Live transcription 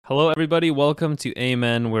Hello, everybody. Welcome to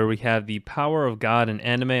Amen, where we have the power of God and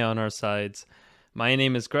anime on our sides. My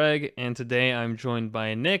name is Greg, and today I'm joined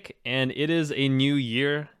by Nick, and it is a new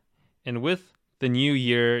year. And with the new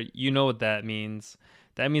year, you know what that means.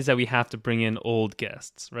 That means that we have to bring in old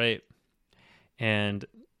guests, right? And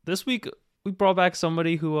this week, we brought back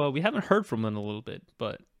somebody who we haven't heard from in a little bit,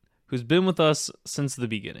 but who's been with us since the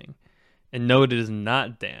beginning. And no, it is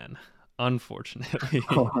not Dan, unfortunately.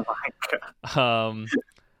 Oh my god. um,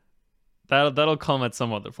 that'll come at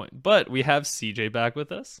some other point. But we have CJ back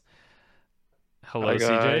with us. Hello, Hi CJ.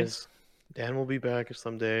 guys. Dan will be back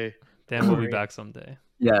someday. Dan will be back someday.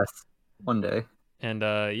 Yes, one day. And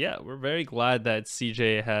yeah, we're very glad that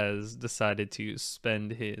CJ has decided to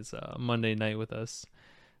spend his Monday night with us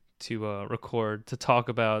to record, to talk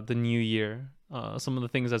about the new year, some of the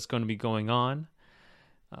things that's going to be going on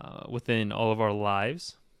within all of our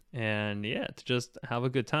lives, and yeah, to just have a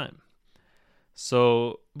good time.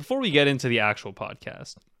 So before we get into the actual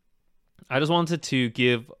podcast, I just wanted to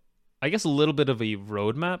give, I guess, a little bit of a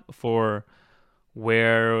roadmap for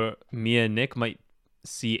where me and Nick might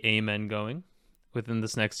see Amen going within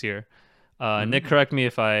this next year. Nick, correct me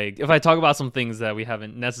if I talk about some things that we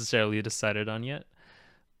haven't necessarily decided on yet.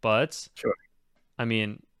 But Sure. I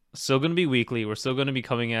mean, still going to be weekly. We're still going to be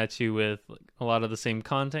coming at you with a lot of the same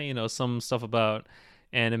content. You know, some stuff about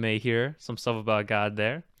anime here, some stuff about God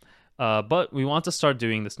there. But we want to start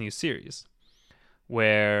doing this new series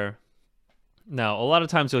where now a lot of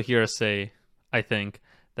times you'll hear us say, I think,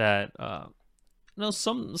 that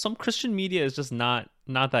some Christian media is just not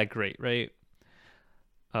that great, right?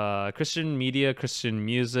 Christian media, Christian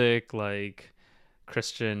music, like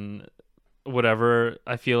Christian whatever,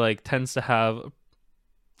 I feel like tends to have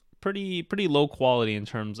pretty low quality in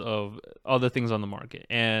terms of other things on the market.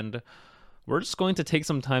 And we're just going to take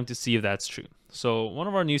some time to see if that's true. So one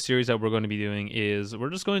of our new series that we're going to be doing is we're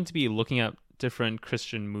just going to be looking at different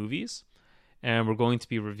Christian movies, and we're going to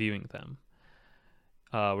be reviewing them.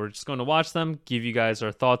 We're just going to watch them, give you guys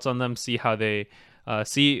our thoughts on them, see how they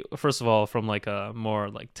see, first of all, from like a more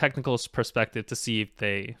like technical perspective, to see if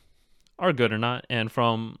they are good or not, and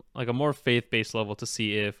from like a more faith-based level to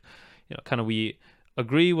see if, you know, kind of we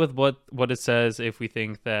agree with what it says, if we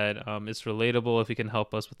think that it's relatable, if it can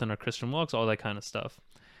help us within our Christian walks, all that kind of stuff.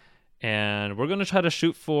 And we're going to try to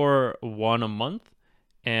shoot for one a month,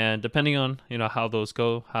 and depending on, you know, how those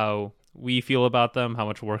go, how we feel about them, how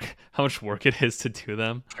much work it is to do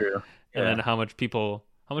them, True. and Yeah. then how much people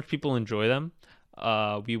enjoy them,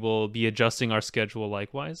 we will be adjusting our schedule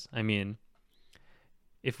likewise. I mean,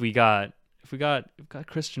 if we got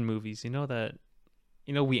Christian movies, you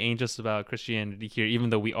know, we ain't just about Christianity here, even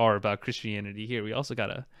though we are about Christianity here. We also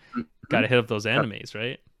gotta hit up those animes,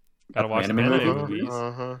 right? Gotta watch some anime anime movies.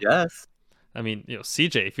 movies. Yes. I mean, you know,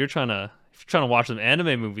 CJ, if you're trying to watch some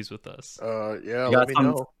anime movies with us, Yeah, You let got me some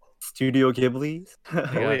know. Studio Ghibli's.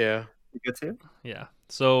 Oh yeah. You good too? yeah.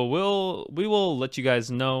 So we will let you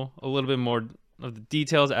guys know a little bit more of the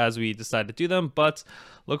details as we decide to do them, but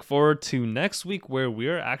look forward to next week, where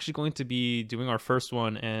we're actually going to be doing our first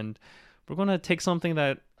one, and we're going to take something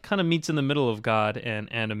that kind of meets in the middle of God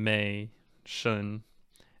and animation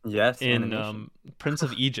Yes. in animation. Prince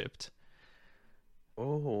of Egypt.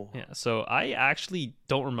 Oh. Yeah, so I actually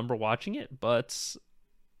don't remember watching it, but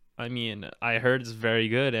I mean, I heard it's very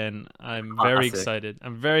good, and I'm very Classic. excited.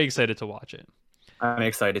 I'm very excited to watch it. I'm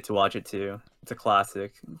excited to watch it too. It's a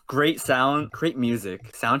classic. Great sound, great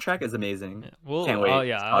music. Soundtrack is amazing. Yeah. Well, Can't wait.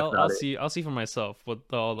 yeah, to talk I'll about it. see. I'll see for myself what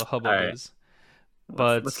all the hubbub Alright. is. Let's-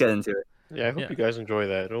 But let's get into it. Yeah, I hope Yeah. you guys enjoy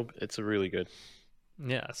that. It's a really good.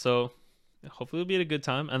 yeah, so hopefully it'll be a good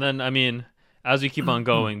time. And then, I mean, as we keep on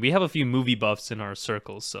going, we have a few movie buffs in our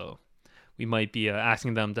circles, so we might be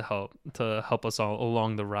asking them to help us all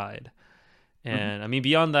along the ride. And I mean,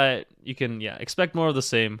 beyond that, you can expect more of the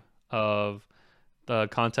same of the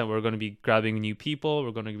content. We're going to be grabbing new people.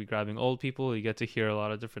 We're going to be grabbing old people. You get to hear a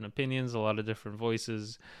lot of different opinions, a lot of different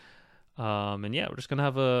voices. And yeah, we're just gonna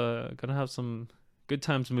have some good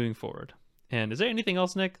times moving forward. And is there anything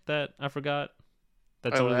else, Nick, that I forgot?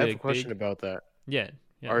 That's I really have a like, question big? about that. Yeah.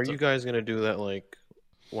 Are what's you up? guys gonna do that like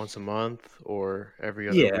once a month or every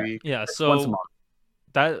other Yeah. week? Yeah. Once a So month.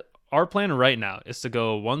 that our plan right now is to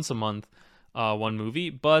go once a month, one movie.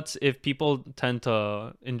 But if people tend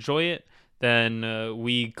to enjoy it, then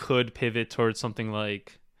we could pivot towards something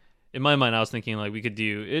like. In my mind, I was thinking like we could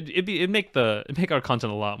do it. It'd make our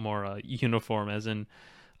content a lot more uniform. As in,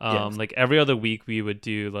 Yes. like every other week we would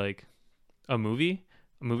do like a movie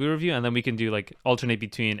review, and then we can do like alternate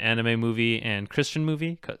between anime movie and Christian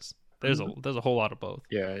movie, because there's a whole lot of both.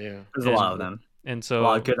 Yeah, yeah. There's a lot of them. And A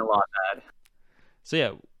lot so of good and a lot of bad. so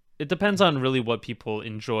yeah, it depends on really what people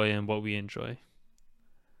enjoy and what we enjoy.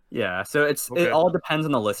 Yeah, so it Okay. all depends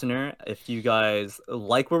on the listener. If you guys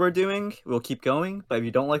like what we're doing, we'll keep going. But if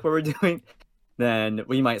you don't like what we're doing, then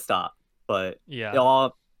we might stop. But it Yeah.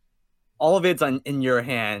 all of it's in your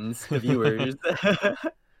hands, the viewers.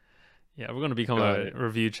 Yeah, we're gonna become Got a it.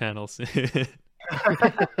 review channel soon.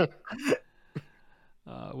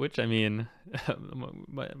 Which I mean,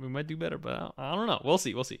 we might do better, but I don't know. We'll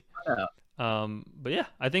see. We'll see. Yeah. But yeah,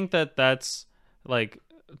 I think that's like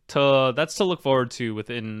to look forward to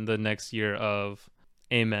within the next year of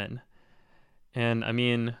Amen. And I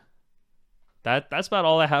mean, that's about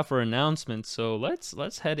all I have for announcements. So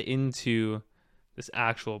let's head into this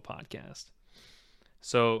actual podcast.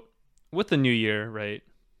 So with the new year, right?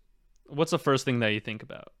 What's the first thing that you think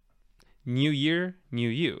about? New year, new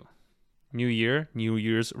you. New year, New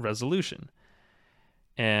Year's resolution.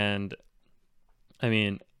 And I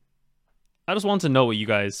mean, I just want to know what you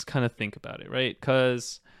guys kind of think about it, right?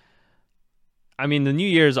 Because I mean, the new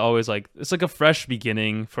year is always like it's like a fresh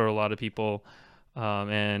beginning for a lot of people,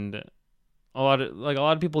 and a lot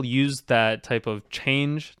of people use that type of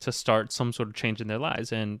change to start some sort of change in their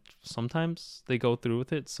lives, and sometimes they go through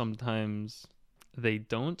with it, sometimes they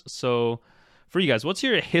don't. So, for you guys, what's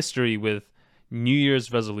your history with New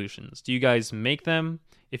Year's resolutions? Do you guys make them?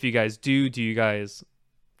 If you guys do you guys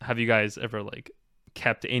have you guys ever like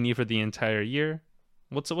kept any for the entire year?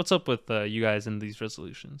 What's up with you guys in these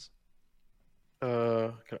resolutions?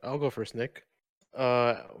 I'll go first, Nick.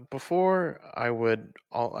 Before I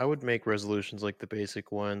would make resolutions like the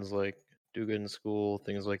basic ones, like do good in school,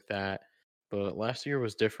 things like that. But last year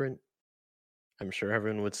was different. I'm sure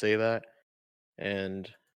everyone would say that, and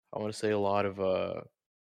I want to say a lot of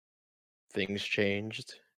things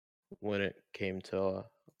changed when it came to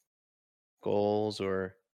goals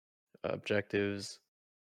or objectives.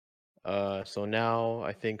 So now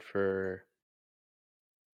I think for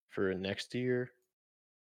next year,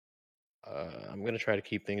 I'm gonna try to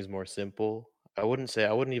keep things more simple. I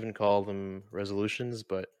wouldn't even call them resolutions,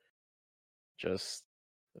 but just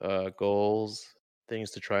goals,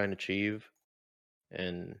 things to try and achieve,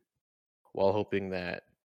 and while hoping that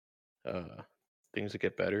uh, things will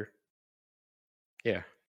get better. Yeah.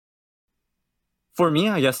 For me,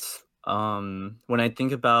 I guess when I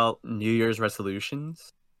think about New Year's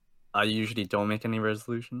resolutions, I usually don't make any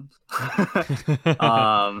resolutions.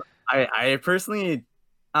 I personally,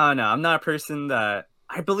 I don't know. I'm not a person that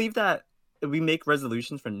I believe that if we make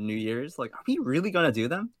resolutions for New Year's, like, are we really gonna do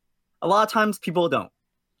them? A lot of times people don't.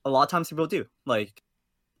 A lot of times people do. Like,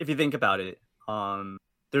 if you think about it,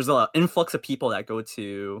 there's an influx of people that go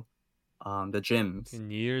to the gyms.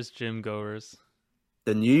 New Year's gym goers.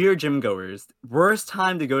 The New Year gym goers, worst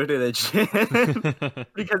time to go to the gym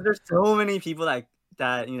because there's so many people that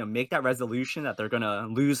make that resolution that they're gonna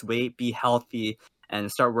lose weight, be healthy,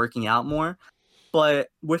 and start working out more. But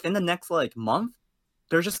within the next like month,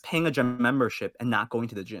 they're just paying a gym membership and not going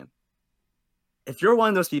to the gym. If you're one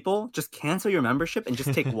of those people, just cancel your membership and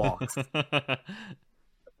just take walks.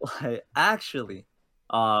 Like, actually,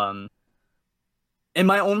 in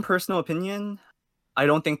my own personal opinion, I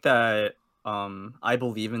don't think that I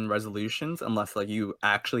believe in resolutions unless like you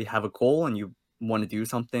actually have a goal and you want to do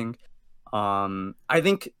something. I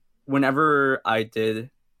think whenever I did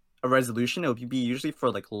a resolution, it would be usually for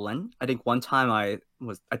like Lent. I think one time I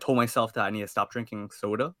told myself that I need to stop drinking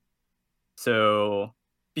soda. So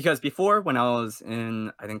because before when I was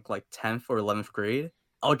in I think like 10th or 11th grade,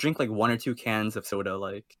 I'll drink like 1 or 2 cans of soda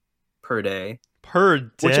like per day. Per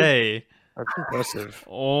Which is- day. That's impressive.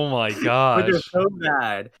 Oh my Which is gosh. so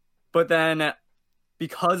bad. But then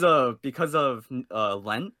because of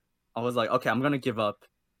Lent, I was like, okay, I'm gonna give up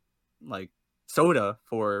like soda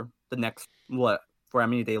for the next for how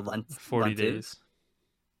many days Lent 40 Lent is? days.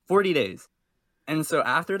 40 days. And so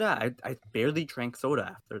after that, I barely drank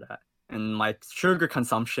soda after that. And my sugar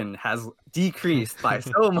consumption has decreased by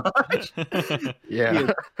so much. Yeah.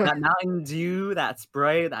 Dude, that Mountain Dew, that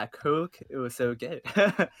Sprite, that Coke, it was so good.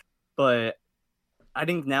 But I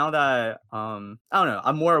think now that I don't know,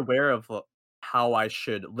 I'm more aware of how I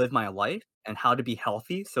should live my life and how to be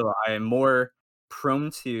healthy. So I'm more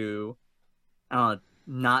prone to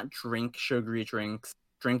not drink sugary drinks,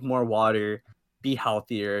 drink more water, be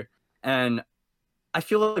healthier. And I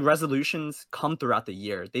feel like resolutions come throughout the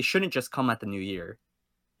year. They shouldn't just come at the new year.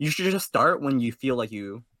 You should just start when you feel like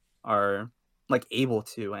you are like able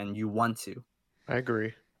to and you want to. I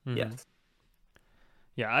agree. Mhm. Yes.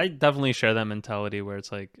 Yeah, I definitely share that mentality where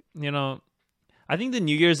it's like, I think the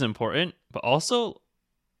New Year is important, but also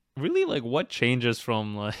really like what changes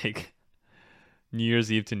from like New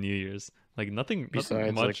Year's Eve to New Year's? Like nothing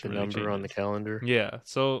Besides much like the really number on the changes. calendar. Yeah.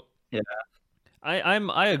 So Yeah.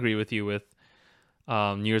 I agree with you with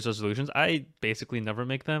New Year's resolutions. I basically never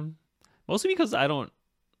make them, mostly because I don't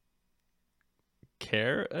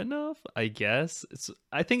care enough. I guess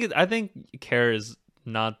I think care is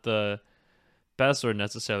not the best word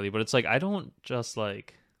necessarily, but it's like I don't just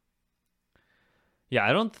like yeah,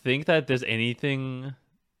 I don't think that there's anything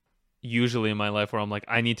usually in my life where I'm like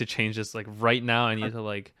I need to change this like right now. I need to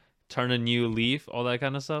like turn a new leaf, all that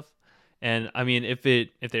kind of stuff. And I mean, if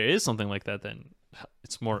there is something like that, then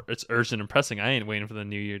it's urgent and pressing. I ain't waiting for the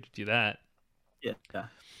new year to do that. Yeah. Yeah.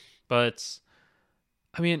 But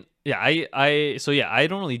I mean, yeah, I so yeah, I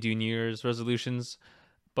don't really do New Year's resolutions,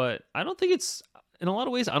 but I don't think it's in a lot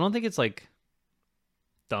of ways. I don't think it's like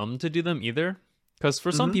dumb to do them either, because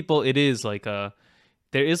for some Hmm. people it is like a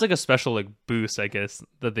there is like a special like boost, I guess,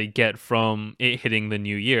 that they get from it hitting the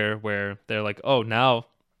new year, where they're like, oh, now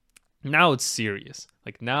it's serious.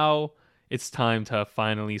 Like now it's time to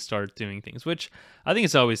finally start doing things, which I think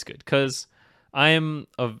is always good because I'm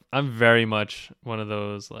very much one of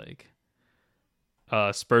those like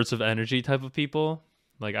spurts of energy type of people.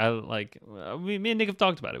 Like I like me and Nick have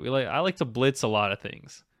talked about it. I like to blitz a lot of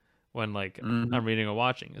things when like Hmm. I'm reading or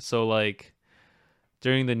watching. So like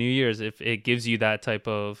during the New Year's, if it gives you that type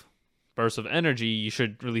of burst of energy, you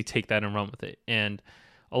should really take that and run with it. And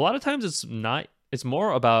a lot of times it's not. It's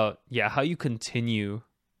more about yeah how you continue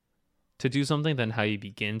to do something than how you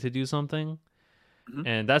begin to do something. Hmm.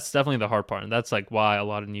 And that's definitely the hard part. And that's like why a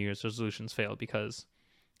lot of New Year's resolutions fail because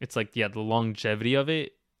it's like yeah the longevity of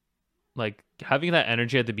it like having that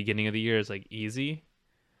energy at the beginning of the year is like easy,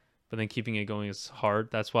 but then keeping it going is hard.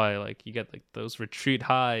 That's why like you get like those retreat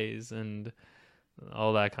highs and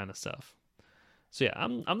all that kind of stuff. So yeah,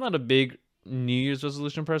 I'm not a big New Year's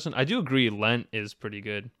resolution person. I do agree Lent is pretty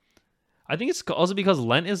good. I think it's also because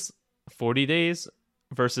Lent is 40 days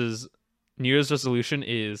versus New Year's resolution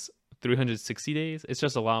is 360 days. It's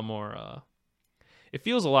just a lot more it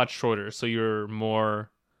feels a lot shorter, so you're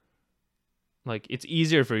more like it's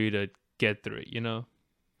easier for you to get through it, you know?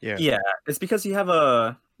 Yeah. Yeah. It's because you have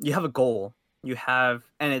a goal. You have,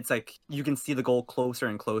 and it's like you can see the goal closer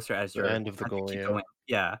and closer The end of the as you goal, keep yeah. going.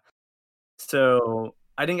 Yeah. So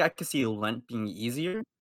I think I could see Lent being easier,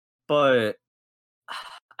 but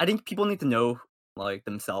I think people need to know like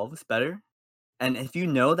themselves better. And if you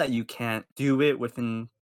know that you can't do it within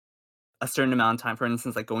a certain amount of time, for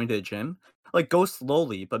instance, like going to the gym, like go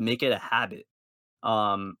slowly, but make it a habit.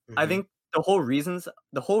 I Hmm. think the whole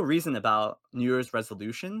reason about New Year's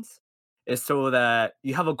resolutions is so that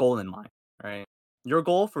you have a goal in mind, right? Your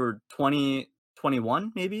goal for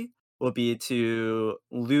 2021 maybe will be to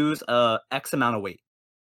lose a X amount of weight.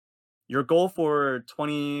 Your goal for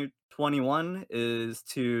 2021 is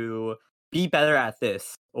to be better at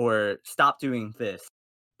this or stop doing this.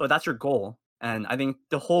 But that's your goal. And I think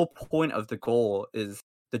the whole point of the goal is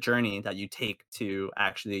the journey that you take to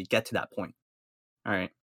actually get to that point. All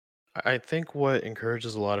right. I think what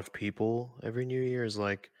encourages a lot of people every New Year is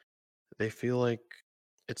like they feel like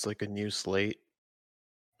it's like a new slate,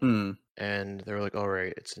 Hmm. and they're like, all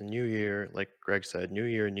right, it's a new year, like Greg said, new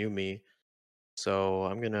year, new me. So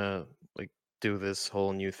I'm gonna like do this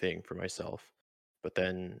whole new thing for myself. But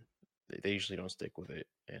then they usually don't stick with it,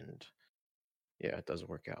 and yeah, it doesn't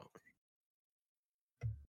work out.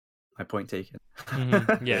 My point taken.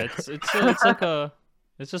 Yeah, it's like a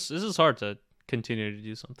it's just hard to continue to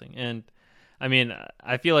do something. And I mean,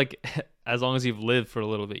 I feel like as long as you've lived for a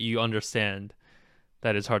little bit, you understand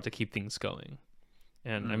that it's hard to keep things going.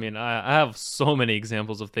 And I Mm. mean, I have so many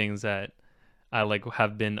examples of things that I like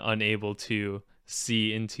have been unable to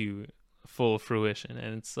see into full fruition,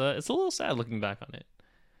 and it's a little sad looking back on it.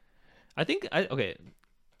 I think I okay.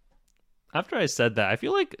 After I said that, I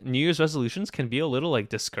feel like New Year's resolutions can be a little like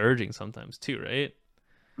discouraging sometimes too, right?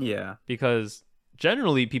 Yeah. Because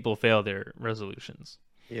generally people fail their resolutions.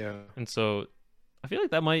 Yeah. And so I feel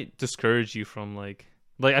like that might discourage you from like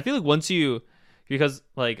I feel like once you because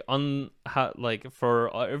like on how like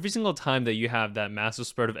for every single time that you have that massive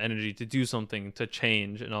spurt of energy to do something to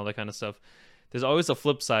change and all that kind of stuff, there's always a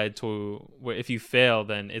flip side to where if you fail,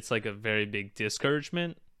 then it's like a very big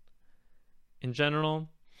discouragement in general.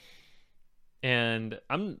 And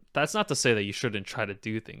I'm that's not to say that you shouldn't try to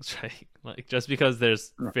do things, right? Like just because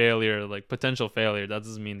there's Right. failure, like potential failure, that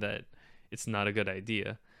doesn't mean that it's not a good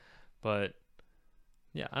idea. But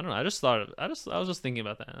yeah, I don't know. I was just thinking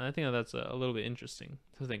about that, and I think that that's a little bit interesting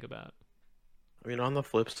to think about. I mean, on the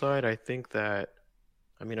flip side, I think that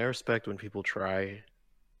I mean, I respect when people try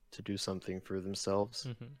to do something for themselves,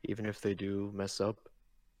 Hmm. even if they do mess up.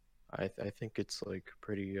 I think it's like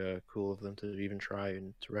pretty cool of them to even try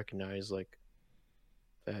and to recognize like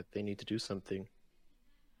that they need to do something.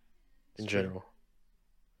 in true. general.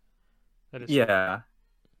 That is true. Yeah,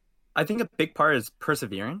 I think a big part is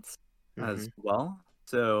perseverance as Mhm. well.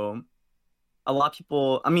 So a lot of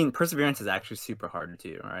people, I mean, perseverance is actually super hard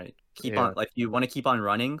to do, right? Keep on, Yeah, like, you want to keep on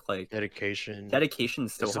running, like, dedication, dedication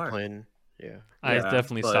is so hard. discipline. Yeah. I Yeah,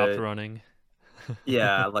 definitely stopped but running.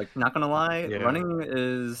 yeah, like, not gonna lie, Yeah. running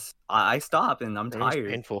is, I stopped and I'm Running's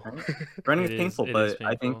tired, painful. right? Running is painful, It is but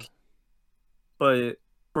I painful. think, but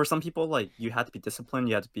for some people, like, you have to be disciplined,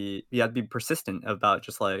 you have to be persistent about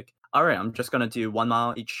just like, all right, I'm just gonna do 1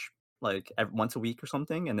 mile each, like, once a week or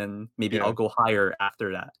something, and then maybe I'll Yeah, go higher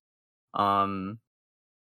after that. Um,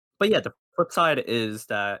 but yeah, the flip side is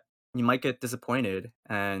that you might get disappointed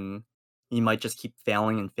and you might just keep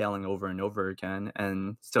failing and failing over and over again,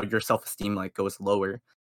 and so your self-esteem, like, goes lower.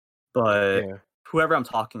 But yeah, whoever I'm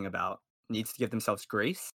talking about needs to give themselves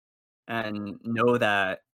grace and know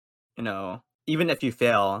that, even if you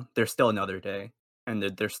fail, there's still another day, and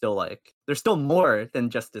there's still, like, there's still more than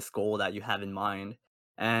just this goal that you have in mind,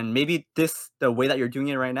 and maybe the way that you're doing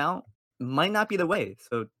it right now might not be the way,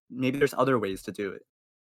 so maybe there's other ways to do it.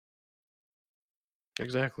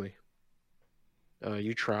 exactly.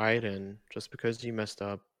 You tried, and just because you messed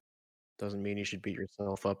up doesn't mean you should beat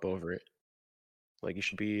yourself up over it. Like you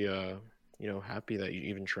should be, happy that you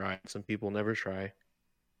even tried. Some people never try.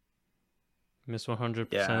 Miss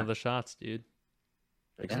 100% Yeah, of the shots, dude.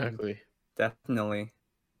 yeah, Exactly. definitely.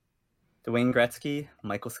 Dwayne Gretzky,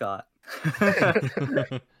 Michael Scott.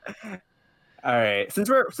 Alright, since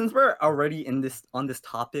we're already in this on this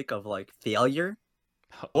topic of, like, failure,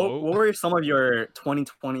 what Oh, what were some of your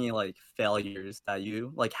 2020, like, failures that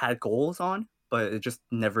you, like, had goals on, but it just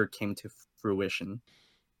never came to fruition?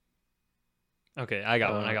 okay. I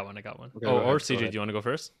got one. I Uh, got one. I got one. okay, Oh, go or ahead. Go CJ, do ahead. you want to go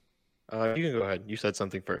first? You can go ahead. You said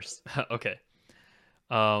something first. Okay.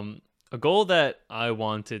 A goal that I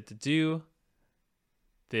wanted to do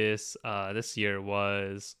this year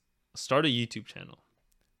was start a YouTube channel.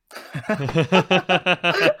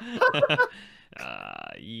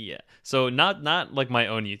 Yeah. So not like my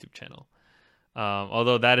own YouTube channel.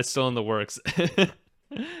 Although that is still in the works,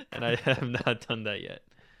 and I have not done that yet.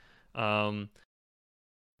 Um,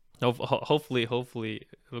 hopefully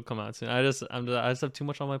it'll come out soon. I just have too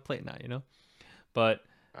much on my plate now, you know. But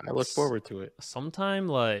I look s- forward to it. sometime,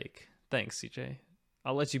 like, thanks, CJ.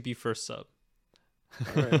 I'll let you be first sub.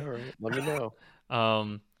 All right, all right. Let me know.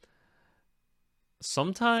 um,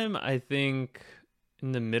 sometime I think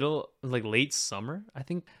in the middle, like late summer. I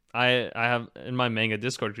think I have in my manga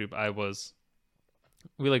Discord group.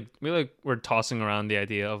 We were tossing around the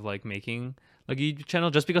idea of like making like a YouTube channel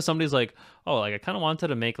just because somebody's like, oh, like I kind of wanted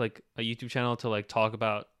to make like a YouTube channel to like talk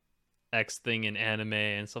about X thing in anime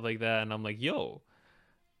and stuff like that, and I'm like, yo,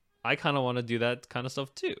 I kind of want to do that kind of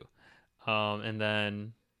stuff too. And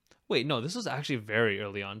then wait, no, this was actually very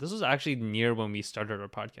early on. This was actually near when we started our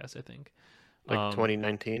podcast, I think. Like Um,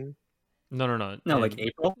 2019, no, No, like and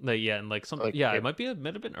April? like yeah, and like some like yeah, April. it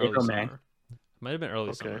might have been early April, May. summer. It might have been early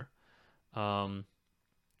Okay. summer. Um,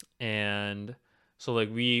 and so like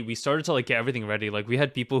we started to like get everything ready. Like we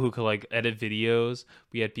had people who could like edit videos.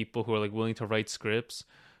 We had people who were like willing to write scripts.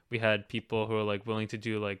 We had people who were like willing to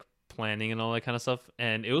do like planning and all that kind of stuff.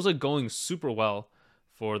 And it was like going super well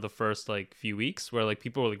for the first like few weeks where like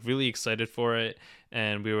people were like really excited for it.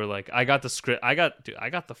 And we were like, I got the script. I got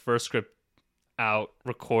the first script out,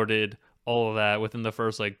 recorded, all of that within the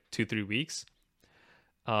first like 2-3 weeks.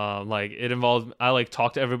 Like it involved I like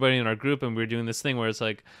talked to everybody in our group and we were doing this thing where it's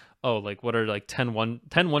like, oh, like what are like 10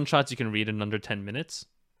 one shots you can read in under 10 minutes.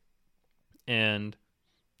 And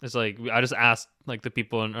it's like I just asked like the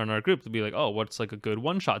people in our group to be like, oh, what's like a good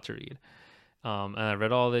one shot to read. And I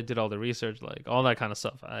read all they did all the research, like all that kind of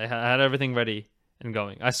stuff. I had everything ready and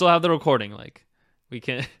going. I still have the recording, like we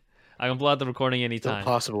can I can pull out the recording Still anytime.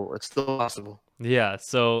 possible. It's still possible. Yeah,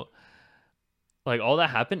 so like all that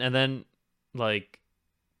happened like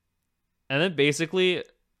and then basically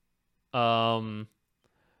um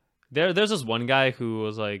there's this one guy who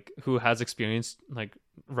was like who has experience like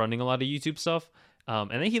running a lot of YouTube stuff. And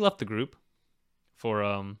then he left the group for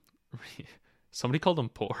somebody called him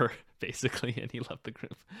poor basically, and he left the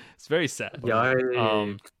group. It's very sad. Well,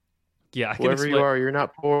 Yikes. Yeah, I can whoever you explain. are, you're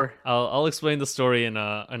not poor. I'll explain the story in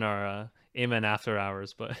our Amen After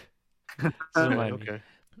Hours, but just Okay, remind me. okay.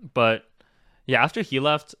 But yeah, after he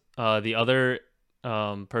left, the other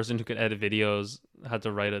person who could edit videos had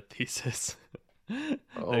to write a thesis that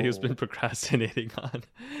he's been Oh, procrastinating on.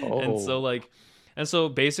 And so oh, like and so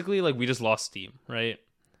basically like we just lost steam, right?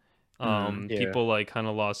 yeah, People like kind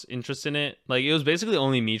of lost interest in it. Like it was basically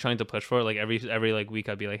only me trying to push for it. Like every like week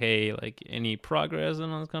I'd be like, hey, like any progress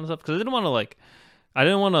and all this kind of stuff, because I didn't want to like I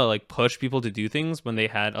didn't want to like push people to do things when they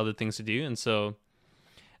had other things to do, and so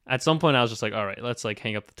at some point I was just like, all right, let's like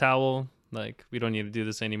hang up the towel. Like we don't need to do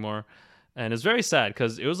this anymore. And it's very sad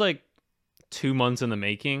because it was like 2 months in the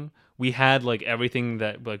making. We had like everything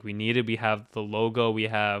that like we needed. We have the logo, we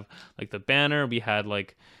have like the banner, we had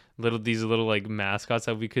like these little like mascots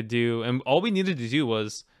that we could do, and all we needed to do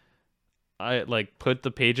was I like put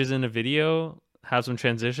the pages in a video, have some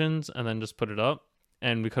transitions, and then just put it up,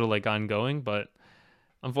 and we could have like gone going. But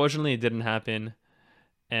unfortunately, it didn't happen,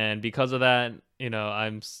 and because of that,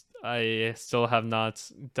 I still have not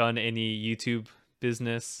done any YouTube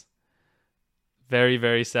business. Very,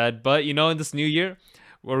 very sad. But in this new year,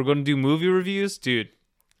 we're going to do movie reviews, dude.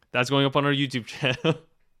 That's going up on our YouTube channel.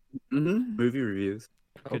 Movie reviews.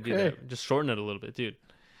 Could do that. Just shorten it a little bit, dude.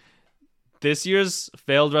 This year's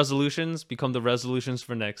failed resolutions become the resolutions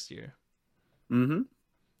for next year.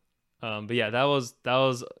 But yeah, that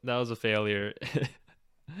was a failure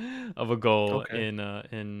of a goal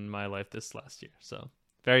in my life this last year. So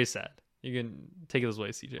very sad. You can take it this way,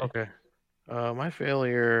 CJ. Okay. My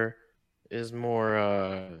failure is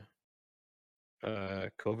more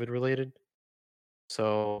COVID related.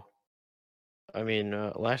 So, I mean,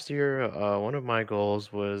 last year, one of my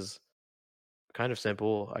goals was kind of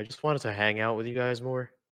simple. I just wanted to hang out with you guys more.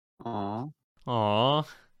 Aww.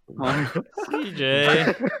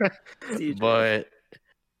 CJ. But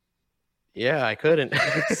yeah, I couldn't.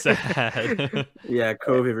 Sad. Yeah,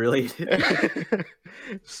 COVID related.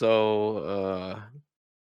 So,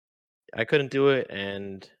 I couldn't do it,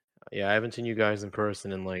 and yeah, I haven't seen you guys in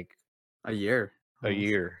person in like a year. a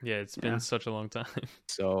year. Yeah, it's been such a long time.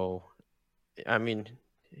 So, I mean,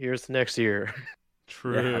 here's the next year.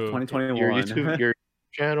 True. Yeah, 2021. Your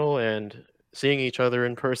channel and seeing each other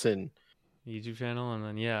in person. YouTube channel, and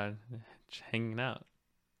then just hanging out.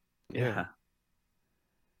 Yeah.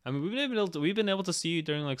 I mean, we've been able to see you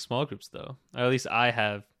during like small groups though. Or at least I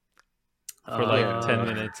have for like 10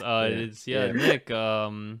 minutes. It's Nick.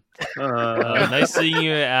 Nice seeing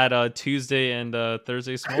you at Tuesday and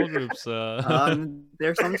Thursday small groups.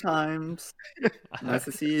 There sometimes. Nice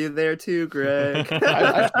to see you there too, Greg.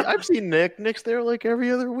 I've seen Nick. Nick's there like every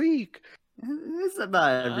other week. It's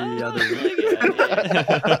about every other week.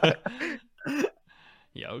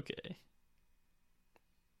 Yeah, okay.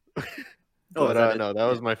 But no, that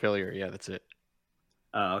was my failure. Yeah, that's it.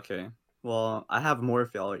 Oh, okay. Well, I have more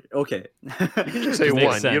failure. Okay. You can just say Makes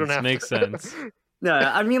one. sense. You don't have Makes to. sense. No,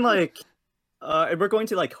 I mean like if we're going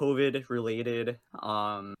to like COVID related,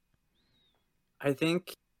 I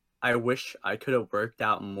think I wish I could have worked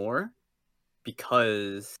out more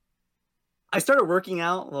because I started working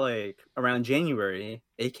out like around January,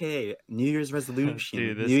 aka New Year's resolution.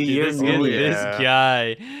 Dude, this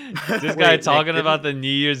guy Wait, talking Nick, about the New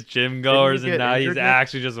Year's gym goers, and get now he's injured, Nick?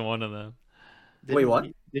 actually just one of them. Wait, what?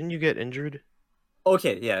 Didn't you get injured?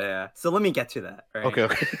 Okay, yeah. So let me get to that. Right? Okay.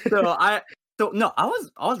 I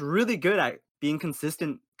was really good at being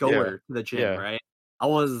consistent goer to the gym, right? I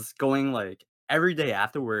was going like every day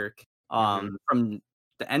after work, from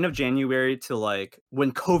the end of January to like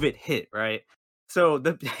when COVID hit, right? So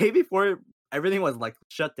the day before everything was like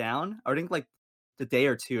shut down, I think like the day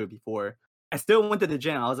or two before, I still went to the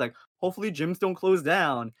gym. I was like, hopefully gyms don't close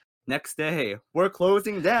down. Next day, we're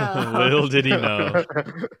closing down. Little did he know.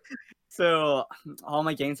 So all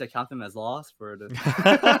my gains, I count them as loss for the.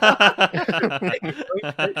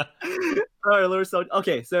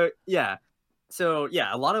 Okay, so yeah,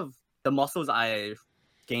 a lot of the muscles I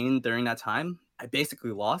gained during that time, I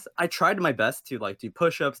basically lost. I tried my best to like do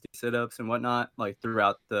push-ups, do sit-ups, and whatnot, like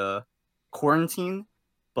throughout the quarantine,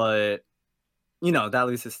 but that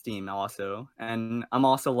loses steam also. And I'm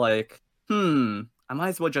also like, I might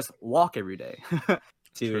as well just walk every day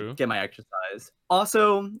to get my exercise.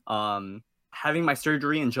 Also, having my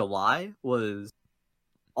surgery in July was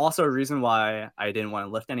also a reason why I didn't want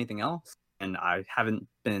to lift anything else, and I haven't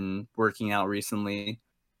been working out recently.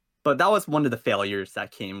 But that was one of the failures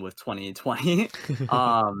that came with 2020.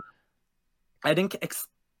 I didn't.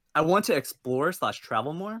 I want to explore /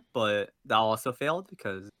 travel more, but that also failed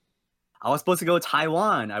because I was supposed to go to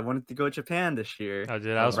Taiwan. I wanted to go to Japan this year. Oh,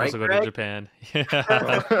 dude, I was supposed to go Greg? to Japan. Dude,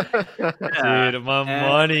 my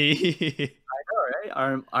money. I know,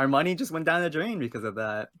 right? Our money just went down the drain because of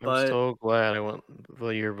that. I'm so glad I went the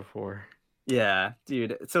year before. Yeah,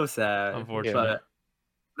 dude, it's so sad. Unfortunately. But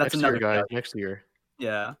that's next year, another guys. Next year.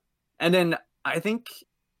 Yeah. And then I think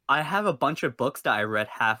I have a bunch of books that I read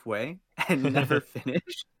halfway and never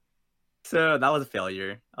finished. So that was a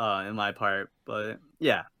failure in my part. But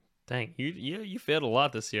yeah. Dang, you failed a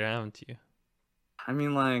lot this year, haven't you? I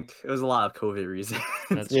mean, like, it was a lot of COVID reasons.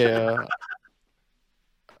 That's Yeah.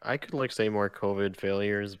 I could like say more COVID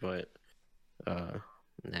failures, but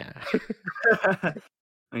nah.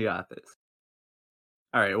 We got this.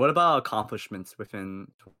 All right. What about accomplishments within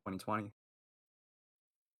 2020?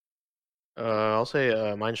 I'll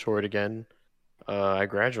say mine's short again. I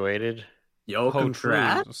graduated. Yo, Oh, true.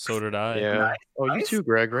 congrats. So did I. Yeah. Nice, Oh, you nice. too,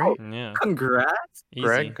 Greg, right? Yeah. Congrats.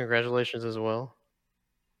 Greg, Easy. congratulations as well.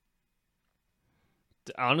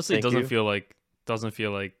 Honestly, it Thank you. doesn't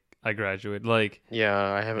feel like I graduated. Like Yeah,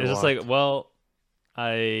 I haven't. it's just walked. like, well,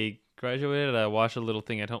 I graduated. I watched a little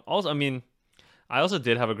thing at home. Also, I mean, I also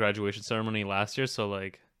did have a graduation ceremony last year, so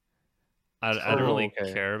like, I don't Oh, really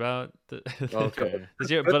okay. care about Okay. this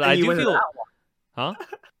year. Good But thing I you do went to feel, that one. huh?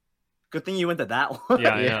 Good thing you went to that one.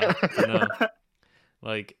 Yeah, Yeah. I know.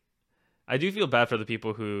 Like, I do feel bad for the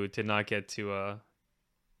people who did not get to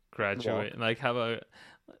graduate and like have a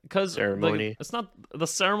because like Ceremony. it's not the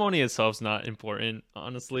ceremony itself's not important.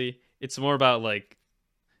 Honestly, it's more about like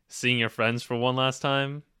seeing your friends for one last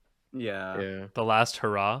time, Yeah. Yeah. the last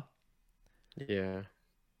hurrah. Yeah.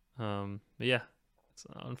 But yeah, it's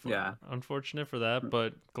Yeah. unfortunate for that,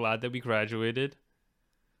 but glad that we graduated.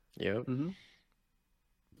 Yep. hmm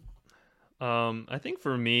I think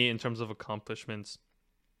for me, in terms of accomplishments,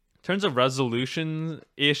 in terms of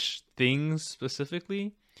resolution-ish things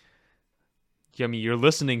specifically, I mean, you're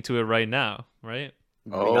listening to it right now, right?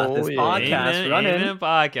 We got this Oh, yeah. podcast running. Amen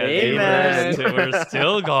podcast. Amen. We're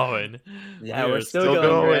still going. Yeah, We we're are still still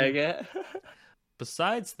going, going. Greg.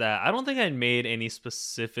 Besides that, I don't think I made any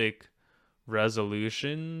specific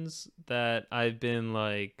resolutions that I've been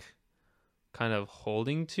like kind of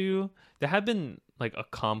holding to. There have been like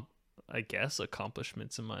I guess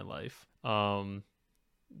accomplishments in my life.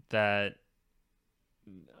 That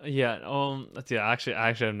yeah, actually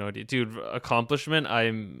I have no idea. Dude, accomplishment,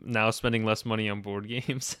 I'm now spending less money on board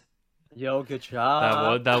games. Yo, good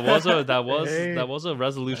job. That Hey, was a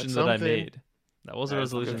resolution that's that I something. made. That was a That's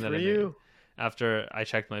resolution Good that for I made you. after I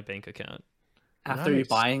checked my bank account. After you Nice.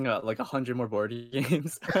 buying like 100 more board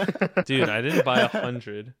games. Dude, I didn't buy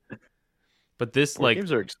 100. But this Board like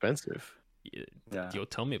games are expensive. Yeah. yo,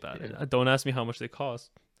 tell me about it. Yeah. Don't ask me how much they cost.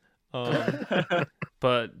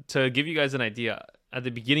 But to give you guys an idea, at the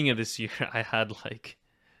beginning of this year, I had like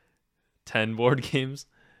 10 board games.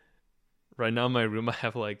 Right now in my room, I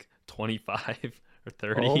have like 25 or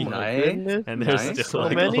 30. Oh my Nice. goodness. And there's Nice. still So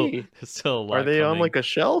like many. there's still a lot Are they on coming. like a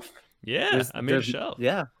shelf? Yeah, I made a shelf.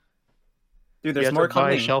 Yeah. Dude, You there's have more to buy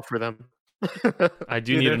a coming. shelf for them. I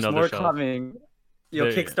do Dude, need there's another more shelf. coming. Yo,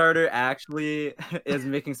 There- Kickstarter actually is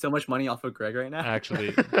making so much money off of Greg right now.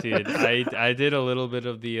 Actually, dude, I did a little bit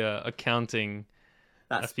of the accounting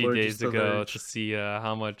That a few splurge is days the ago verge. to see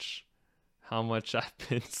how much I've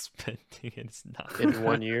been spending, and it's not In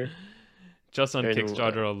 1 year? just on In,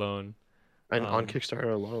 Kickstarter alone. And on Um,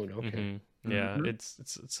 Kickstarter alone. Okay. Yeah, Mhm.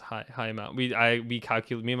 it's high amount. Me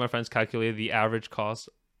and my friends calculated the average cost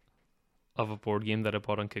of a board game that I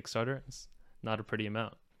bought on Kickstarter. It's not a pretty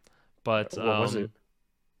amount, but What was it?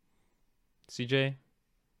 CJ,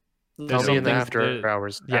 You Tell know, me in the things after there-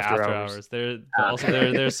 hours. yeah, after after hours. hours.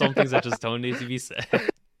 There's some things that just don't need to be said.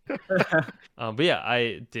 But yeah,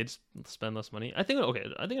 I did spend less money. I think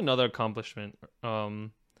another accomplishment.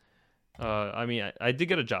 I mean, I did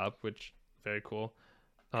get a job, which very cool.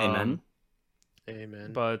 Amen.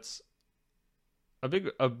 Amen. But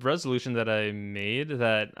a resolution that I made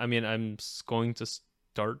that I mean I'm going to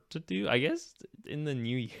start to do, I guess, in the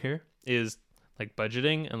new year is like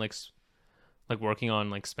budgeting and like working on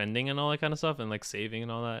like spending and all that kind of stuff and like saving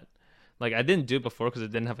and all that. Like I didn't do it before because I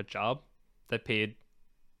didn't have a job that paid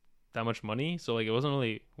that much money, so like it wasn't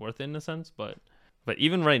really worth it in a sense. But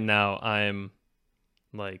even right now, I'm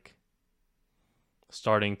like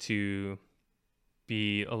starting to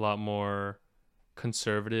be a lot more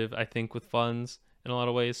conservative, I think, with funds in a lot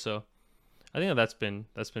of ways. So I think that's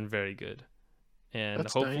been very good. And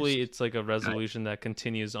That's hopefully nice. it's like a resolution that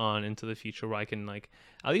continues on into the future where I can like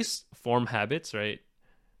at least form habits, right?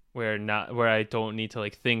 Where I don't need to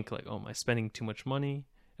like think like, oh, am I spending too much money?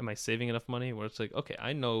 Am I saving enough money? Where it's like, okay,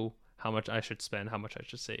 I know how much I should spend, how much I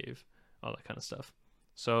should save, all that kind of stuff.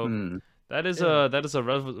 So Hmm. that is Yeah. a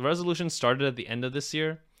resolution started at the end of this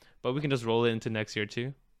year, but we can just roll it into next year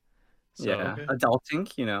too. So Yeah. Okay.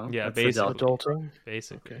 Adulting, you know. Yeah, that's basically. adulting. Adulting.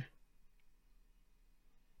 basically, Okay.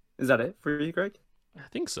 Is that it for you, Greg? I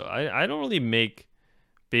think so. I don't really make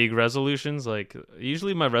big resolutions. Like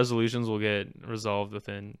usually my resolutions will get resolved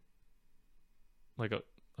within like a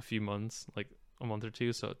few months, like a month or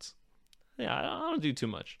two. So it's I don't do too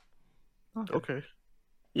much. Okay.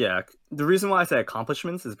 Yeah, the reason why I say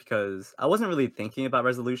accomplishments is because I wasn't really thinking about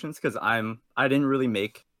resolutions because I didn't really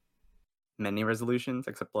make many resolutions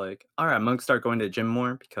except like, all right, I'm gonna start going to the gym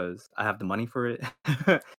more because I have the money for it.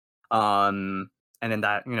 And then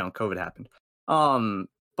that, COVID happened.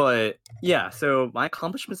 But yeah, so my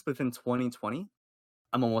accomplishments within 2020,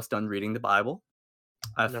 I'm almost done reading the Bible.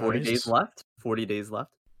 I have 40 days Nice. left. 40 days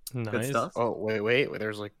left. Good Nice. stuff. Oh, wait.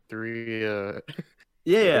 There's like 3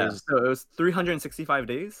 Yeah. days. So it was 365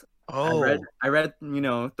 days. Oh, I read,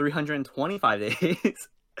 325 days.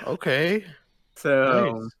 okay.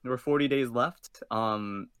 So Nice. there were 40 days left.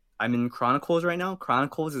 I'm in Chronicles right now.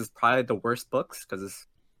 Chronicles is probably the worst books because it's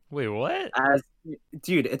Wait, what?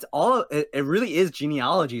 dude, it really is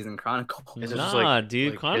genealogies in Chronicles. Is it just Nah, like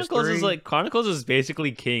dude. Chronicles is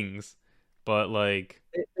basically Kings, but like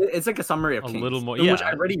It's like a summary of a Kings. little more. in which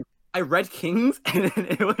Yeah, I read Kings and then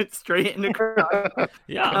it went straight into Chronicles.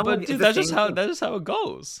 yeah, I'm but like, dude, it's the same thing. that's just how it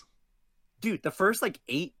goes. Dude, the first like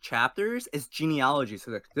 8 chapters is genealogy.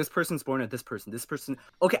 So like this person's born at this person, this person.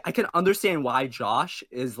 Okay, I can understand why Josh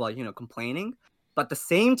is like, complaining, but at the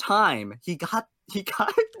same time, he got the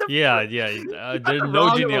Yeah. There's no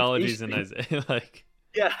wrong genealogies in location. Isaiah. Like,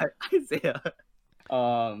 Yeah, Isaiah.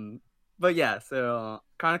 But yeah, so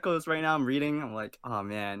Chronicles right now I'm reading. I'm like, oh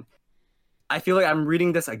man, I feel like I'm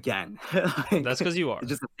reading this again. Like, that's because you are. it's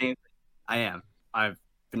just the same thing. I am. I'm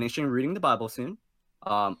finishing reading the Bible soon.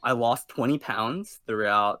 I lost 20 pounds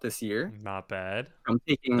throughout this year Not bad. from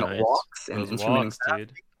taking Nice. walks and Those intermittent walks, fasting.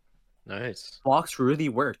 dude. Nice. Walks really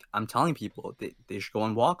worked. I'm telling people they should go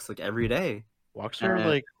on walks like every day. Walks are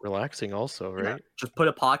like relaxing also, Yeah, right? just put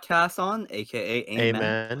a podcast on, aka Amen.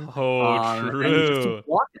 Amen. Oh, And you just true. keep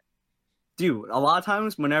walking. Dude, a lot of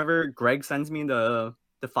times whenever Greg sends me the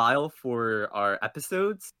file for our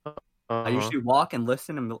episodes, I usually walk and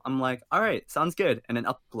listen, and I'm like, all right, sounds good, and then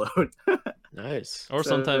upload. Nice. Or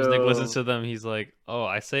sometimes Nick listens So- to them. He's like, "Oh,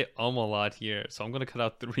 I say a lot here, so I'm gonna cut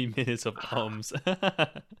out 3 minutes of ums."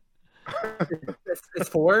 it's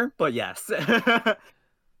 4, but yes.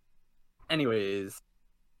 Anyways,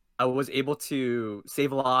 I was able to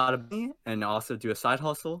save a lot of money and also do a side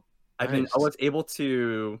hustle. I Nice. was able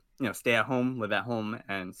to, stay at home, live at home,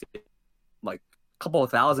 and save like a couple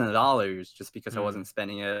of $1,000s just because I wasn't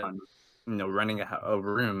spending it on, renting a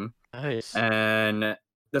room. Nice. And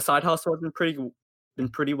the side hustle has been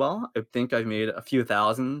pretty well. I think I've made a few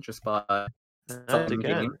thousand just by Nice selling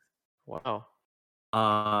again. games. Wow.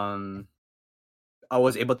 I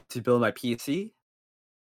was able to build my PC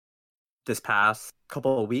this past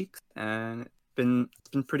couple of weeks, and it's been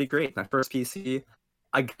pretty great. My first PC,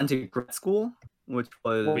 I got into grad school, which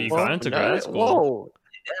was But you got into grad school. Whoa.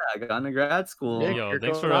 yeah, I got into grad school. Nick, Yo, you're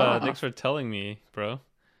thanks going off. for telling me, bro.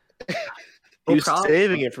 No You're problem.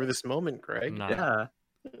 saving it for this moment, Greg. Nah, Yeah,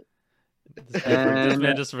 this And-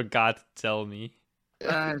 man just forgot to tell me.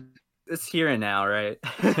 it's here and now, right?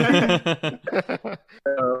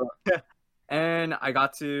 So, and I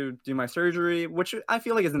got to do my surgery, which I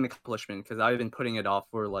feel like is an accomplishment because I've been putting it off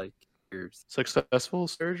for like years. Successful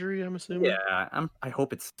surgery, I'm assuming. Yeah, I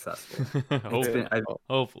hope it's successful. Hopefully, Oh,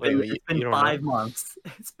 hopefully. Wait, It's been you don't know? 5 months.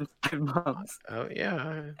 It's been 5 months. oh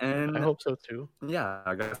yeah. And I hope so too. yeah,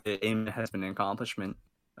 I guess the aim has been an accomplishment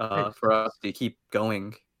Nice. for us to keep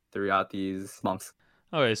going throughout these months.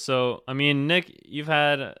 Okay, so I mean, Nick, you've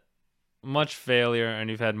had much failure and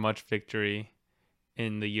you've had much victory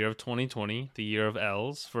in the year of 2020, the year of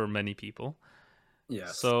L's for many people.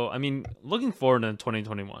 Yes. So I mean, looking forward in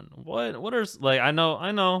 2021, what are like I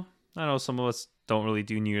know some of us don't really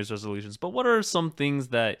do New Year's resolutions, but what are some things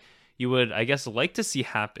that you would, I guess, like to see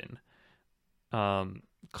happen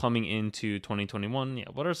coming into 2021? Yeah,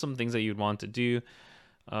 what are some things that you'd want to do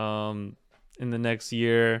in the next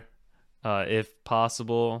year, if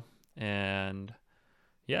possible? And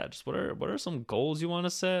yeah, just what are some goals you want to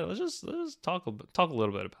set? Let's just talk a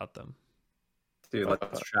little bit about them. Dude,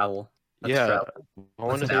 let's travel. Let's Yeah, travel. I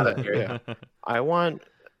want to Let's do out that. of here. Yeah, I want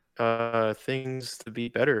things to be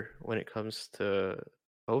better when it comes to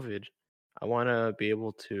COVID. I want to be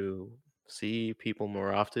able to see people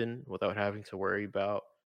more often without having to worry about,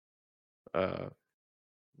 uh,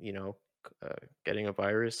 you know, getting a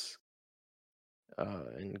virus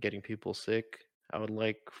and getting people sick. I would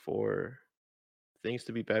like for things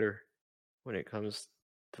to be better when it comes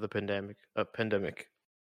to the pandemic. Pandemic.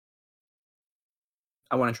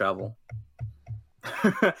 I want to travel.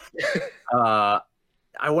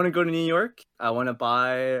 I want to go to New York. I want to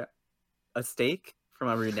buy a steak from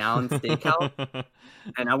a renowned steakhouse,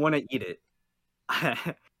 and I want to eat it.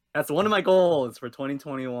 That's one of my goals for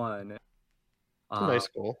 2021. It's a nice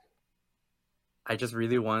goal. I just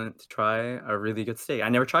really want to try a really good steak. I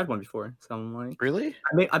never tried one before, so I'm like, Really?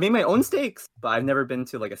 I made my own steaks, but I've never been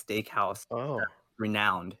to like a steakhouse Oh,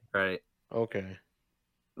 renowned, right? okay.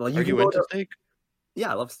 Like Are you can you go into to, steak?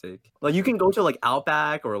 yeah, I love steak. Like you can go to like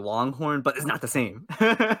Outback or Longhorn, but it's not the same.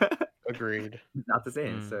 Agreed. Not the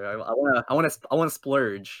same. Mm. So I wanna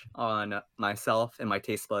splurge on myself and my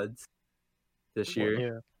taste buds this Well, year.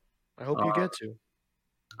 yeah. I hope you Uh, get to.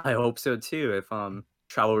 I hope so too. If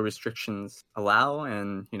travel restrictions allow,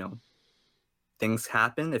 and things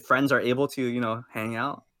happen, if friends are able to hang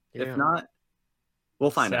out. If Yeah. not,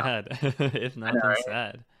 we'll find out. Sad. If I not, know, then right?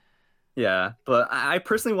 sad. Yeah, but I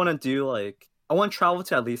personally want to do like I want to travel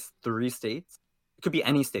to at least 3 states. It could be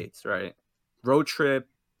any states, right? Road trip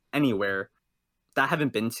anywhere that I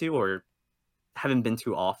haven't been to or haven't been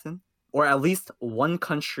to often, or at least one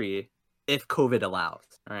country if COVID allows.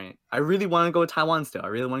 Right? I really want to go to Taiwan still. I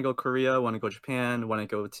really want to go Korea. Want to go Japan. Want to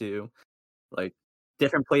go to like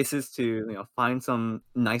different places to find some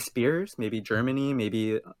nice beers. Maybe Germany.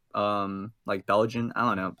 Maybe like Belgium.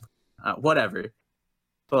 I don't know. Whatever.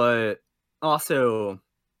 But also,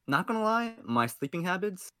 not gonna lie, my sleeping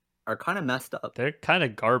habits are kind of messed up. They're kind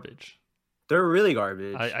of garbage. They're really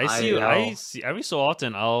garbage. I see every so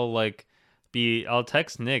often I'll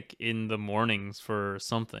text Nick in the mornings for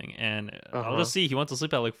something, and I'll just see he went to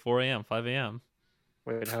sleep at like 4 a.m., 5 a.m.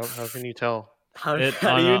 Wait, how can you tell? How, It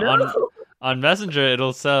how on do you know? on Messenger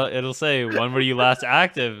it'll say when were you last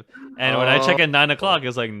active, and when I check at 9 o'clock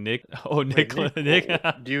it's like Nick. Oh, Wait, Nicholas. Nick, Nick.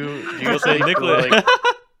 do you It'll say sleep for, Nicholas. like,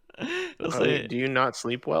 It'll wait, say do you not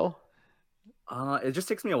sleep well? It just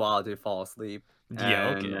takes me a while to fall asleep. yeah.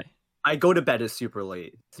 And Okay. I go to bed super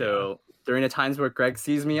late. So during the times where Greg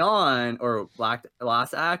sees me on or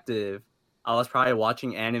last active, I was probably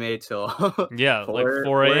watching anime till Yeah, like 4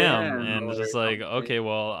 4 a.m. a.m. and it's just or like, something. okay,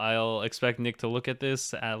 well, I'll expect Nick to look at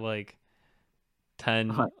this at like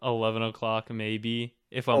 10, 11 o'clock maybe,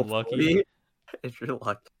 if I'm lucky. 40? If you're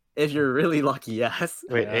lucky. If you're really lucky, yes.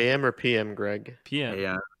 Wait, Yeah. AM or PM, Greg? PM.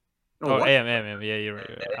 Yeah. Oh, what? AM. Yeah, you're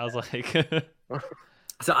right. I was like,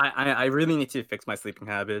 So I really need to fix my sleeping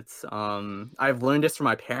habits. I've learned this from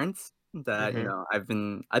my parents that Mhm. I've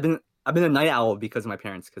been a night owl because of my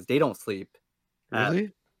parents because they don't sleep at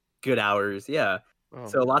Really? good hours. Yeah. Oh,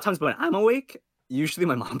 So a lot of times when I'm awake, usually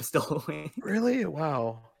my mom's still awake. really?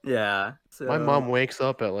 Wow. Yeah. So My mom wakes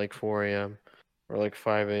up at like 4 a.m. or like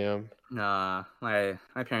 5 a.m. nah, my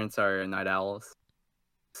parents are night owls.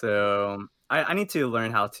 So I need to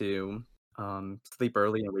learn how to sleep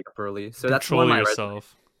early and wake up early. So that's one control of my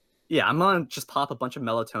yourself. Yeah, I'm gonna just pop a bunch of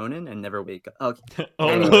melatonin and never wake up. Okay. Oh,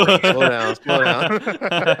 Anyway. Slow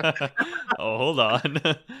down. Oh, hold on.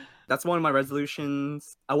 That's one of my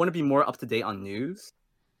resolutions. I want to be more up to date on news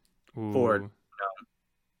for Ooh.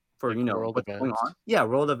 for Like world what's going events. on. Yeah,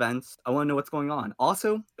 world events. I want to know what's going on.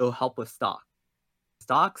 Also, it'll help with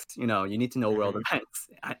stocks. You need to know world events,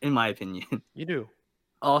 in my opinion. You do.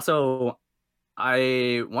 Also,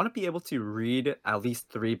 I want to be able to read at least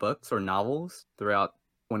 3 books or novels throughout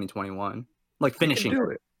 2021, like finishing do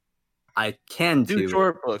it. I can Do do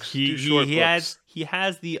short books. Do short books. He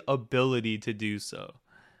has the ability to do so.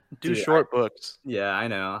 Do Dude, short books. Yeah, I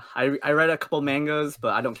know. I read a couple mangoes,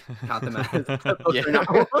 but I don't count them as books or Yeah.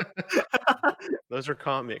 novels. Those are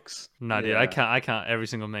comics. Nah, dude, Yeah. I count every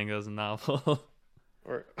single mango as a novel.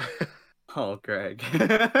 Or Oh, Greg.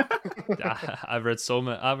 I've read so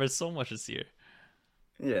much this year.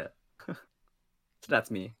 Yeah. So that's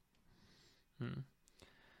me. Hmm.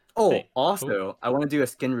 Oh, Hey, also, I want to do a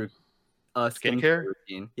skincare Skincare?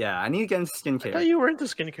 routine. Yeah, I need to get into I skincare. thought you were into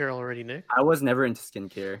skincare already, Nick. I was never into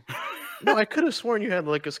skincare. No, I could have sworn you had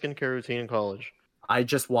like a skincare routine in college. I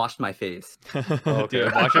just washed my face. okay.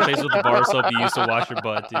 Dude, wash your face with the bar soap you used to wash your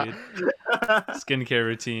butt, dude. Skincare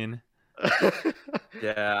routine.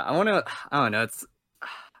 Yeah, I don't know.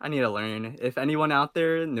 I need to learn. If anyone out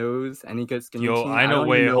there knows any good skin Yo, routine, I know. don't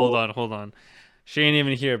Wait, even hold know- on. She ain't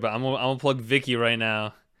even here, but I'm gonna plug Vicky right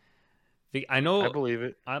now. I know. I believe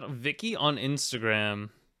it. Vicky on Instagram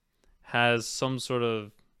has some sort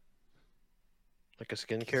of Like a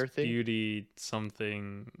skincare thing. beauty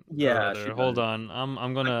something. or Yeah, other. she Hold does. on. I'm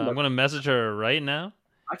look. gonna message her right now,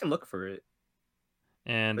 I can look for it.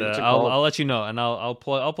 and What's it I'll called? let you know, and I'll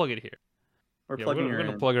plug it here. We're Yeah, plugging we're her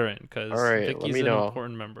gonna in. plug her in because All right, let Vicky's me an know.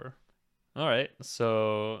 important member. All right,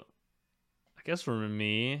 so I guess for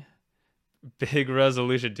me, big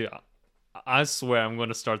resolution, dude. I swear I'm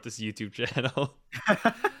gonna start this YouTube channel.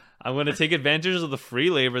 I'm gonna take advantage of the free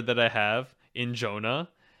labor that I have in Jonah,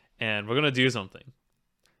 and we're gonna do something.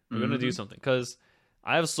 We're gonna do Mhm. something because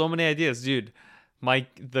I have so many ideas, dude. My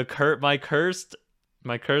cursed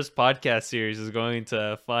podcast series is going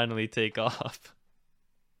to finally take off.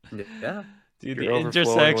 Yeah. Dude, You're the overflowing with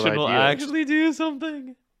intersection will ideas. actually do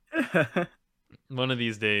something one of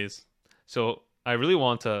these days. So I really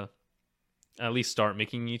want to at least start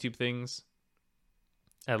making YouTube things.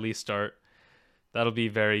 At least start. That'll be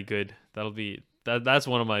very good. That's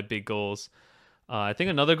one of my big goals. I think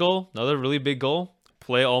another really big goal,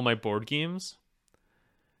 play all my board games.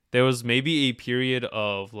 There was maybe a period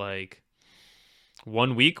of like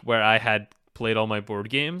 1 week where I had played all my board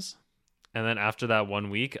games, and then after that 1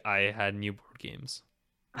 week, I had new board games.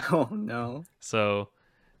 Oh no. So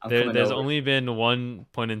I'm coming there's over. only been one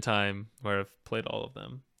point in time where I've played all of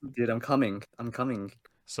them. Dude, I'm coming. I'm coming.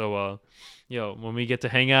 So when we get to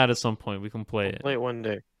hang out at some point, we can play it. Play it one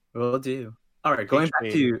day. Will do. All right, going Teach back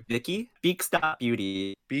me. to Vicky.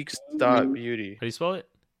 Beaks.beauty. Beaks.beauty. How do you spell it?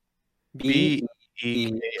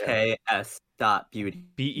 BEEKS.beauty.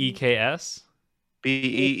 BEKS?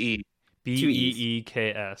 BEE.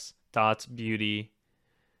 BEEKS dot beauty.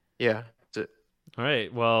 Yeah, that's it. All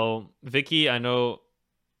right. Well, Vicky, I'm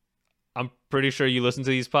pretty sure you listen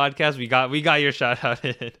to these podcasts. We got your shout out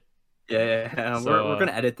in. Yeah. So, we're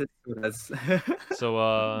gonna edit this.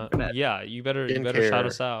 So yeah, you better shout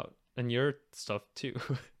us out and your stuff too.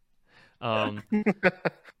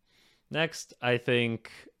 Next, I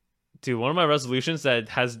think, dude, one of my resolutions that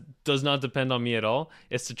does not depend on me at all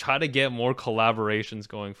is to try to get more collaborations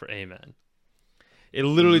going for Amen. It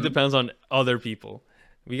literally depends on other people.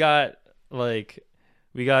 We got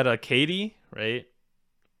Katie, right?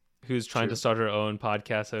 Who's trying to start her own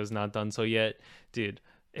podcast that has not done so yet. Dude,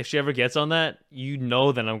 if she ever gets on that, you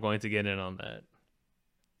know that I'm going to get in on that.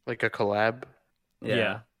 Like a collab.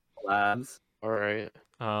 Yeah. Collabs. All right.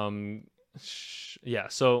 Yeah,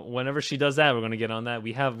 so whenever she does that, we're going to get on that.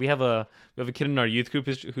 We have a kid in our youth group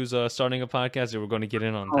who's starting a podcast, and we're going to get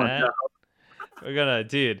in on that. No. We're gonna,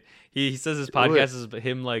 dude. He says his podcast is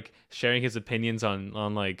him like sharing his opinions on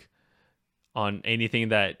anything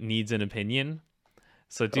that needs an opinion.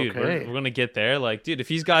 So, dude, Okay. we're gonna get there. Like, dude, if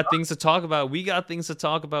he's got things to talk about, we got things to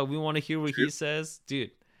talk about. We want to hear what he says, dude.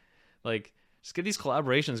 Like, just get these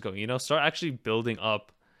collaborations going. Start actually building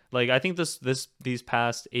up. Like, I think these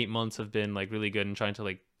past 8 months have been like really good in trying to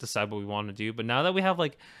like decide what we want to do. But now that we have a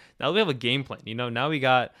game plan, now we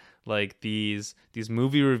got like these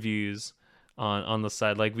movie reviews on the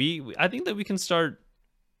side. Like I think that we can start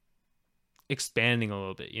expanding a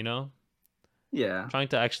little bit, Yeah. trying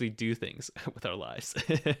to actually do things with our lives.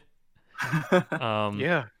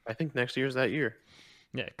 Yeah, I think next year's that year.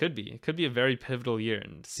 Yeah, it could be a very pivotal year.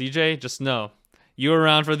 And CJ, just know you were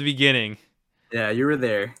around for the beginning. Yeah, you were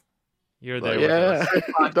there. You're there Yeah. with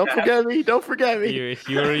us. Don't forget me.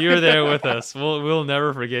 You're there with us. We'll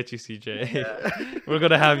never forget you, CJ. Yeah. We're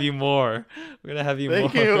gonna have you more. We're gonna have you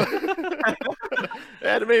Thank more. you.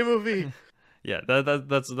 Anime movie. Yeah,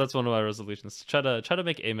 that's one of my resolutions. Try to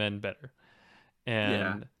make Amen better.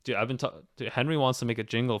 And dude, I've been Henry wants to make a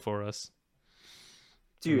jingle for us.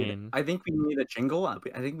 Dude, I think we need a jingle. I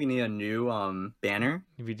think we need a new banner.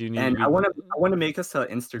 We do need. And I want to make us an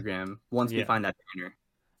Instagram once we find that banner.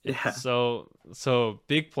 Yeah. So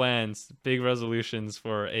big plans, big resolutions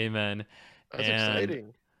for Amen. That's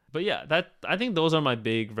exciting. But yeah, I think those are my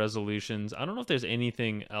big resolutions. I don't know if there's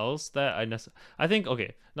anything else that I think,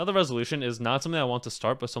 okay, another resolution is not something I want to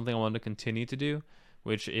start, but something I want to continue to do,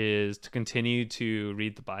 which is to continue to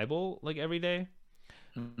read the Bible like every day.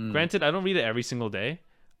 Granted, I don't read it every single day.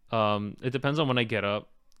 It depends on when I get up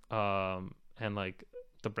and like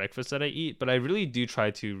the breakfast that I eat, but I really do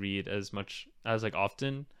try to read as much as like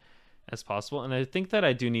often as possible. And I think that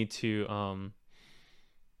I do need to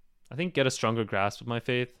get a stronger grasp of my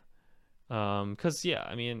faith. Because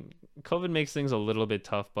I mean, COVID makes things a little bit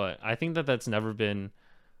tough, but I think that that's never been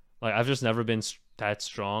like, I've just never been that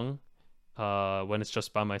strong when it's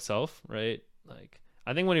just by myself, right? Like,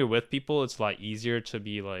 I think when you're with people, it's a lot easier to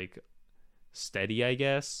be like steady, I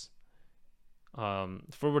guess,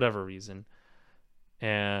 for whatever reason.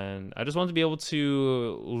 And I just want to be able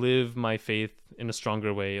to live my faith in a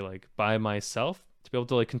stronger way, like by myself, to be able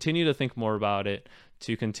to like continue to think more about it,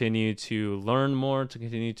 to continue to learn more, to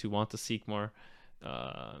continue to want to seek more.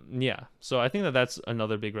 So I think that that's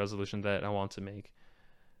another big resolution that I want to make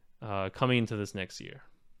coming into this next year.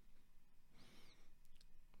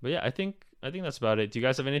 But yeah, I think that's about it. Do you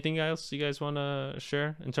guys have anything else you guys want to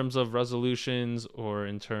share in terms of resolutions or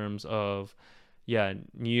in terms of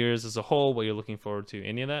New Year's as a whole, what you're looking forward to?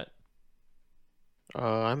 Any of that?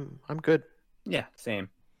 I'm good. Yeah, same.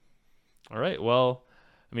 All right. Well,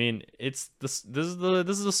 I mean, this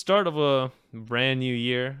is the start of a brand new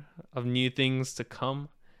year of new things to come,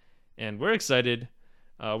 and we're excited.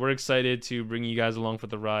 We're excited to bring you guys along for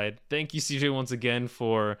the ride. Thank you, CJ, once again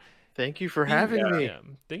for. Thank you for having me. Yeah.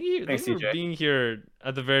 Thank you for CJ. being here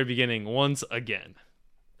at the very beginning once again.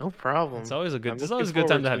 No problem. It's always a good. I'm It's always a looking good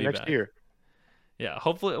time to forward have you next back. year. Yeah,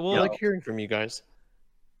 hopefully I we'll like hearing from you guys.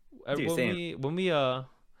 Dude, when same.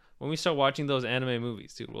 we start watching those anime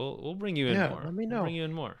movies, dude, we'll bring you in Yeah, more. let me We'll bring know. you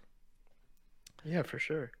in more. Yeah, for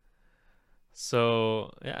sure.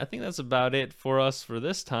 So, yeah, I think that's about it for us for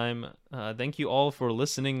this time. Thank you all for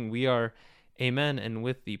listening. We are Amen, and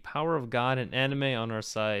with the power of God and anime on our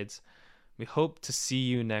sides, we hope to see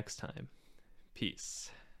you next time.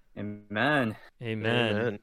 Peace. Amen. Amen. Amen.